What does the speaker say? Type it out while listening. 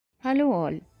Hello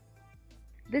all.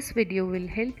 This video will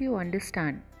help you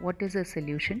understand what is a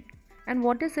solution and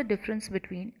what is the difference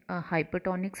between a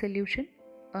hypertonic solution,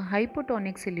 a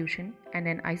hypotonic solution and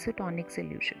an isotonic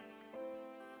solution.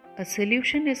 A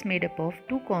solution is made up of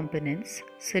two components,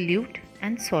 solute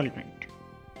and solvent.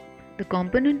 The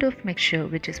component of mixture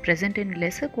which is present in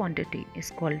lesser quantity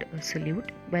is called a solute,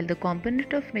 while the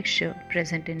component of mixture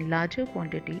present in larger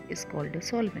quantity is called a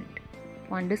solvent.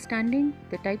 For understanding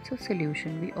the types of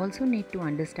solution, we also need to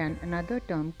understand another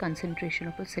term, concentration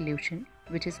of a solution,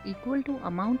 which is equal to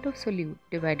amount of solute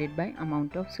divided by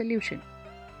amount of solution.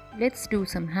 Let's do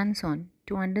some hands-on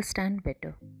to understand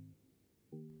better.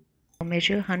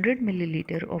 Measure 100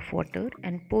 ml of water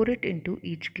and pour it into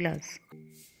each glass.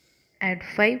 Add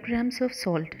 5 grams of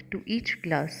salt to each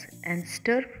glass and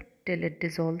stir till it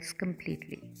dissolves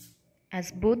completely. As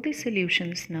both the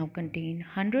solutions now contain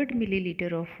 100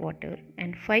 ml of water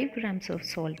and 5 grams of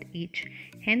salt each,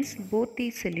 hence both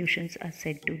these solutions are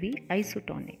said to be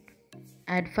isotonic.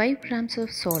 Add 5 grams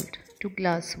of salt to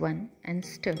glass 1 and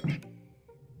stir.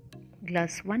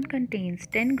 Glass 1 contains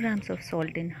 10 grams of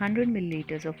salt in 100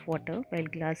 ml of water,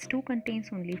 while glass 2 contains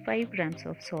only 5 grams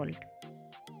of salt.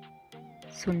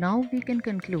 So now we can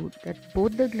conclude that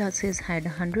both the glasses had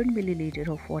 100 ml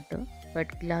of water,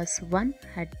 but glass 1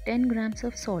 had 10 grams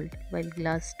of salt while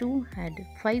glass 2 had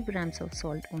 5 grams of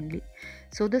salt only.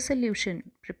 So the solution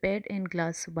prepared in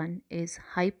glass 1 is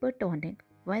hypertonic,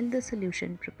 while the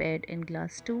solution prepared in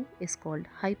glass 2 is called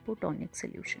hypotonic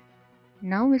solution.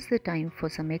 Now is the time for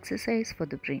some exercise for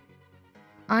the brain.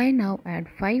 I now add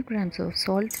 5 grams of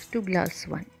salt to glass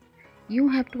 1. You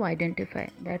have to identify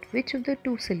that which of the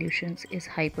two solutions is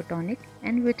hypertonic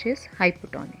and which is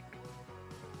hypotonic.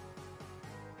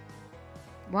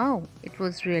 Wow, it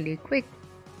was really quick.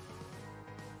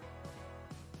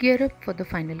 Gear up for the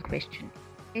final question.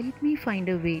 Help me find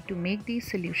a way to make these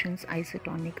solutions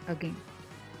isotonic again.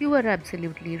 You are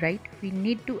absolutely right. We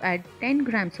need to add 10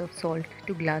 grams of salt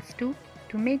to glass 2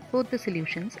 to make both the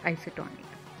solutions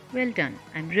isotonic. Well done.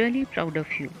 I'm really proud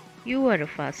of you. You are a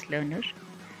fast learner.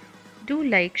 Do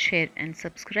like, share and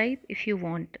subscribe if you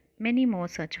want many more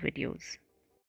such videos.